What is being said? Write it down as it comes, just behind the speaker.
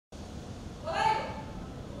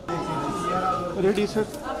Ready, sir.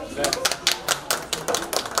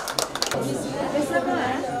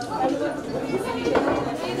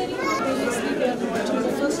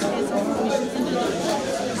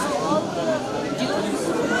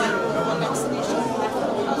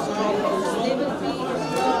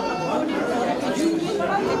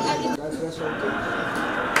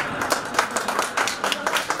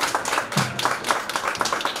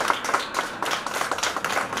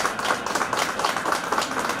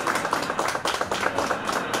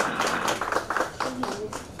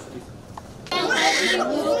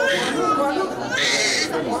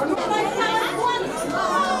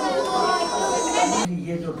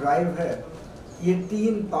 ये जो drive है ये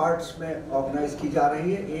 3 पार्ट्स में ऑर्गेनाइज की जा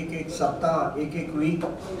रही है, एक सप्ताह, एक वीक,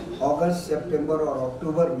 अगस्त, सितंबर और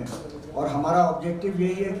अक्टूबर में। और हमारा ऑब्जेक्टिव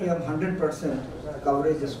यही है कि हम 100%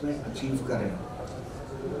 कवरेज इसमें अचीव करें।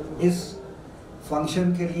 इस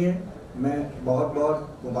फंक्शन के लिए मैं बहुत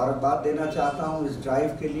बहुत मुबारकबाद देना चाहता हूं इस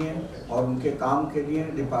ड्राइव के लिए और उनके काम के लिए।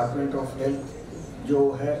 डिपार्टमेंट ऑफ हेल्थ जो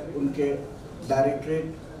है, उनके डायरेक्टरेट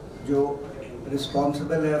जो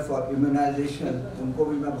रिस्पॉन्सिबल है फॉर इम्यूनाइजेशन, उनको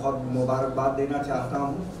भी मैं बहुत मुबारकबाद देना चाहता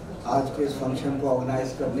हूं आज के इस फंक्शन को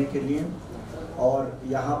ऑर्गेनाइज करने के लिए। और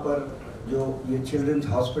यहाँ पर जो ये चिल्ड्रंस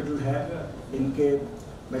हॉस्पिटल है, इनके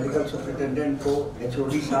मेडिकल सुपरिटेंडेंट को,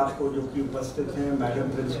 HOD साहब को जो कि उपस्थित हैं, मैडम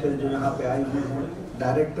प्रिंसिपल जो यहाँ पे आई हुई हैं,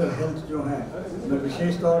 डायरेक्टर हेल्थ जो हैं, मैं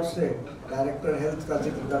विशेष तौर से डायरेक्टर हेल्थ का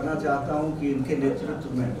जिक्र करना चाहता हूँ कि इनके नेतृत्व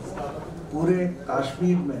में पूरे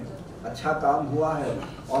कश्मीर में अच्छा काम हुआ है।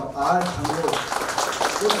 और आज हम लोग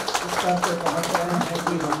उस स्तर पर पहुँच रहे हैं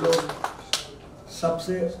कि हम लोग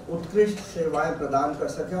सबसे उत्कृष्ट सेवाएं प्रदान कर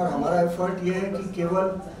सकें। और हमारा एफर्ट ये है कि केवल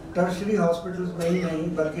टर्शरी हॉस्पिटल्स में ही नहीं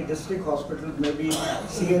बल्कि डिस्ट्रिक्ट हॉस्पिटल्स में भी,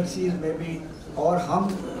 CHCs में भी, और हम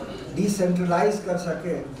डिसेंट्रलाइज कर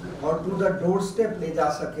सकें और टू द डोर स्टेप ले जा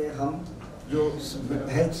सकें हम जो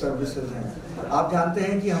हेल्थ सर्विसेज हैं। आप जानते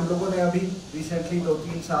हैं कि हम लोगों ने अभी रिसेंटली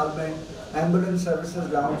 2-3 साल में एम्बुलेंस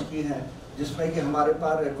सर्विसेज लॉन्च की हैं, जिसमें कि हमारे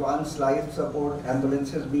पास एडवांस लाइफ सपोर्ट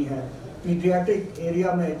एम्बुलेंसेज भी हैं। पीडियाट्रिक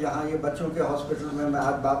एरिया में, जहाँ ये बच्चों के हॉस्पिटल में मैं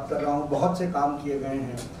आज बात कर रहा हूँ, बहुत से काम किए गए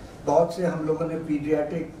हैं। बहुत से हम लोगों ने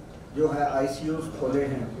पीडियाट्रिक जो है ICUs खोले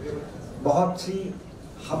हैं। बहुत सी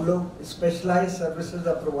हम लोग स्पेशलाइज सर्विसेज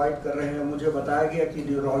प्रोवाइड कर रहे हैं। मुझे बताया गया कि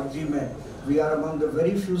न्यूरोलॉजी में we are among the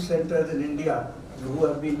very few centres in India who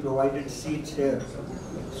have been provided seats here.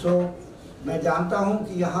 सो मैं जानता हूं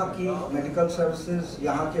कि यहाँ की मेडिकल सर्विसेज,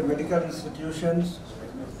 यहाँ के मेडिकल इंस्टीट्यूशंस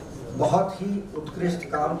बहुत ही उत्कृष्ट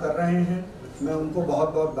काम कर रहे हैं। मैं उनको बहुत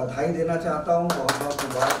बहुत बधाई देना चाहता हूँ, बहुत बहुत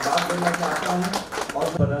मुबारकबाद देना चाहता हूँ। और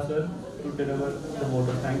sir to deliver the vote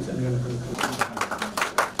of thanks and gratitude.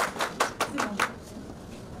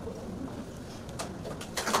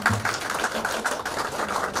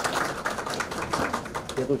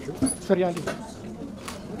 Sir यहाँ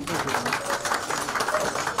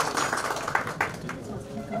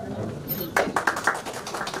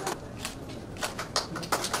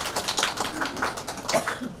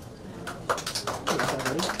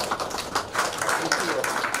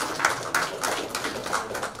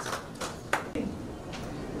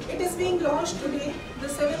It is being launched today, the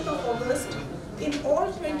 7th of August, in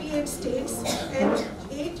all 28 states and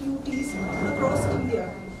 8 UTs across India.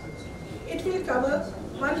 It will cover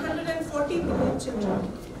 140 million children.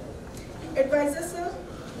 Advisor sir,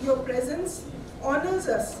 your presence honors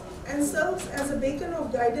us and serves as a beacon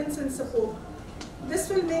of guidance and support. This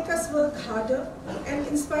will make us work harder and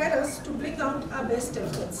inspire us to bring out our best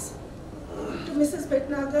efforts. To Mrs.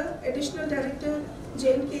 Bhatnagar, Additional Director,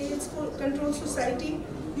 J&K AIDS Control Society,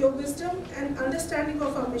 your wisdom and understanding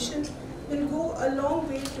of our mission will go a long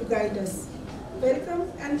way to guide us. Welcome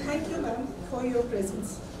and thank you, ma'am, for your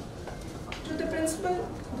presence. To the Principal,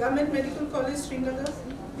 Govt Medical College, Srinagar,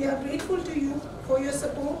 we are grateful to you for your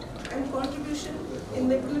support and contribution in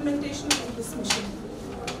the implementation of this mission.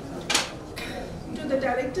 To the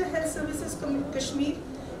Director Health Services Kashmir,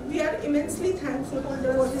 we are immensely thankful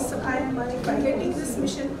for his support by getting this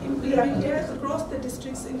mission implemented across the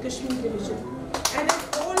districts in Kashmir division and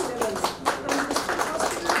at all levels, from district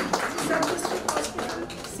hospital, sub-district hospital,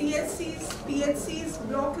 CHCs, PHCs,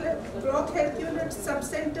 block health units,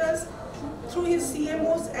 sub-centers, through his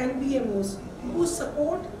CMOs and BMOs, whose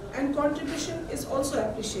support and contribution is also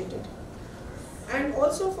appreciated. And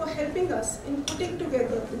also for helping us in putting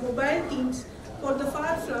together the mobile teams for the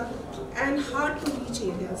far-flung and hard-to-reach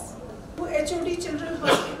areas. To HOD Children's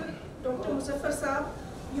Hospital, Dr. Muzaffar Saab,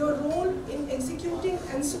 your role in executing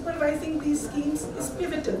and supervising these schemes is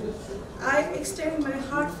pivotal. I extend my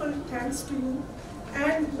heartfelt thanks to you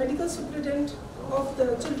and Medical Superintendent of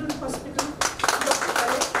the Children's Hospital, Dr.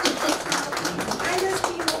 Rai, and his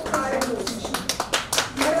team of fire and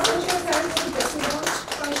I also thank the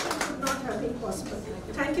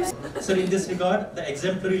So in this regard, the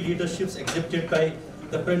exemplary leaderships exhibited by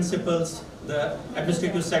the principals, the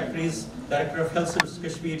administrative secretaries, Director of Health Services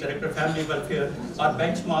Kashmir, Director of Family Welfare are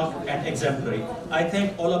benchmark and exemplary. I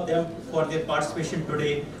thank all of them for their participation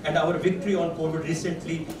today, and our victory on COVID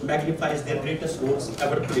recently magnifies their greatest roles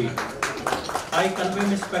ever played. I convey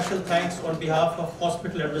my special thanks on behalf of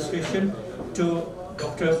Hospital Administration to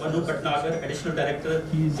Dr. Bhatnagar, Additional Director,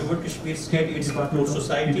 Govt Kashmir State Institute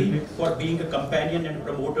Society, for being a companion and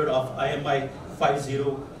promoter of IMI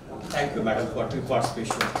 50. Thank you, Madam, for your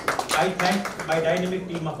participation. I thank my dynamic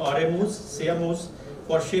team of RMOs, CMOs,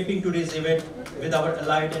 for shaping today's event with our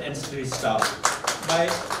allied and ancillary staff.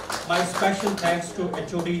 My special thanks to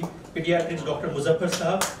HOD Pediatrics, Dr. Muzaffar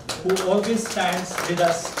Sahab, who always stands with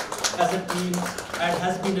us as a team and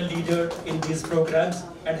has been a leader in these programs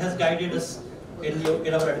and has guided us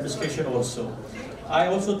in our administration also. I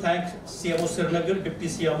also thank CMO Srinagar, Deputy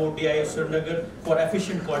CMO DIO Srinagar for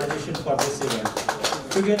efficient coordination for this event.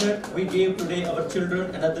 Together, we gave today our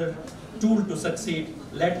children another tool to succeed.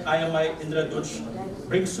 Let IMI Indradhanush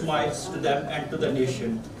bring smiles to them and to the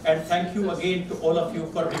nation. And thank you again to all of you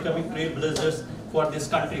for becoming trailblazers for this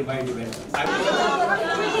country-wide event.